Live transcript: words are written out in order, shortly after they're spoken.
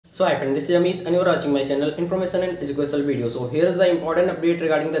So hi friend, this is Amit and you are watching my channel Information and Educational Video. So here is the important update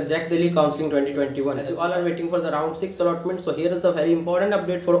regarding the JAC Delhi Counseling 2021. As you all are waiting for the round 6 allotment, so here is a very important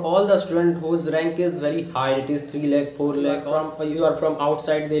update for all the students whose rank is very high. It is 3 lakh, 4 lakh, from you are from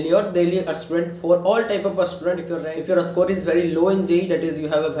outside Delhi or Delhi a student. For all type of a student, if your score is very low in JEE, that is you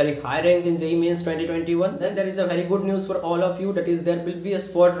have a very high rank in JEE Mains 2021, then there is a very good news for all of you. That is there will be a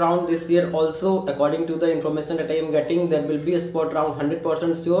spot round this year also. According to the information that I am getting, there will be a spot round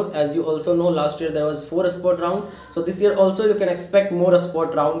 100% sure. As you also know, last year there was 4 spot round, so this year also you can expect more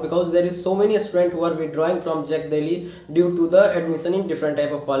spot round because there is so many students who are withdrawing from JAC Delhi due to the admission in different type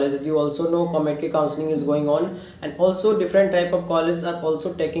of colleges. You also know Comedk counseling is going on, and also different type of colleges are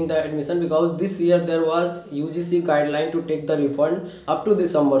also taking the admission because this year there was UGC guideline to take the refund up to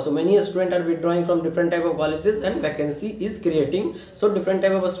December. So many students are withdrawing from different type of colleges and vacancy is creating, so different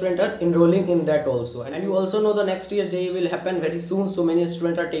type of students are enrolling in that also. And you also know the next year JEE will happen very soon, so many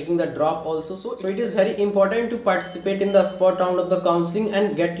students are taking the drop also. So it is very important to participate in the spot round of the counseling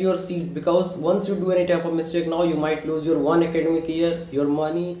and get your seat, because once you do any type of mistake now, you might lose your one academic year, your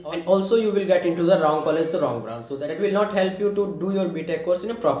money, and also you will get into the wrong college, the wrong branch. So that will not help you to do your BTech course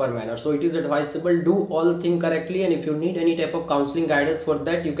in a proper manner. So it is advisable do all things correctly, and if you need any type of counseling guidance for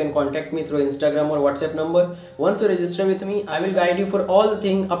that, you can contact me through Instagram or WhatsApp number. Once you register with me, I will guide you for all the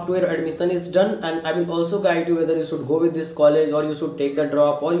things up to your admission is done, and I will also guide you whether you should go with this college or you should take the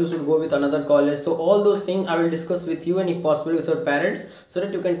drop or you should go with another college. So all those things I will discuss with you, and if possible with your parents, so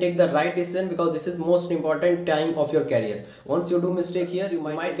that you can take the right decision, because this is most important time of your career. Once you do mistake here, you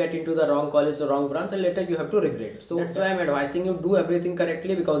might get into the wrong college or wrong branch, and later you have to regret. So that's why I'm advising you do everything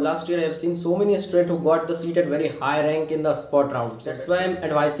correctly, because last year I have seen so many students who got the seat at very high rank in the spot round. That's why I'm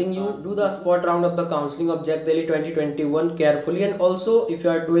advising you do the spot round of the counseling of JAC Delhi 2021 carefully. And also if you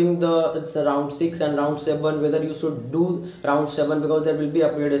are doing the round 6 and round 7, whether you should do round 7 because there will be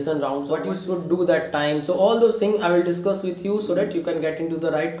upgradation rounds, what you should do that time. So all those things I will discuss with you so that you can get into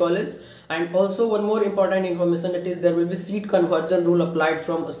the right college. And also one more important information, that is there will be seat conversion rule applied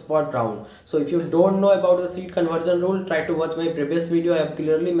from a spot round. So if you don't know about the seat conversion rule, try to watch my previous video. I have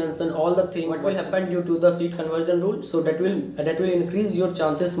clearly mentioned all the things what will happen due to the seat conversion rule. So that will increase your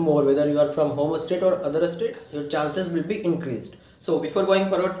chances more, whether you are from home state or other state, your chances will be increased. So before going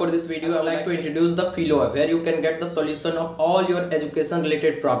forward for this video, I would like to introduce the Philo app, where you can get the solution of all your education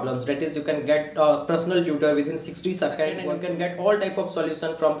related problems. That is, you can get a personal tutor within 60 seconds, and you can get all type of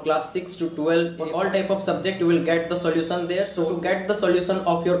solution from class 6 to 12. For all type of subject, you will get the solution there. So to get the solution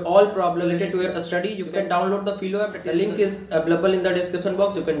of your all problem related to your study, you can download the Philo app. The link is available in the description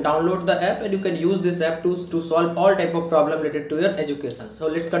box. You can download the app and you can use this app to solve all type of problem related to your education. So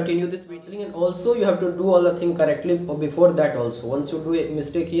let's continue this video. And also you have to do all the thing correctly before that also. Once you do a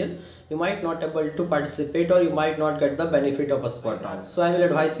mistake here, you might not able to participate, or you might not get the benefit of a spot round. So I will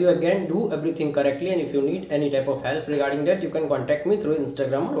advise you again, do everything correctly, and if you need any type of help regarding that, you can contact me through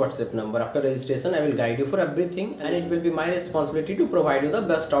Instagram or WhatsApp number. After registration, I will guide you for everything, and it will be my responsibility to provide you the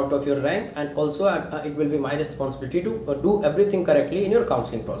best out of your rank, and also it will be my responsibility to do everything correctly in your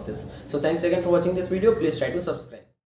counseling process. So thanks again for watching this video. Please try to subscribe.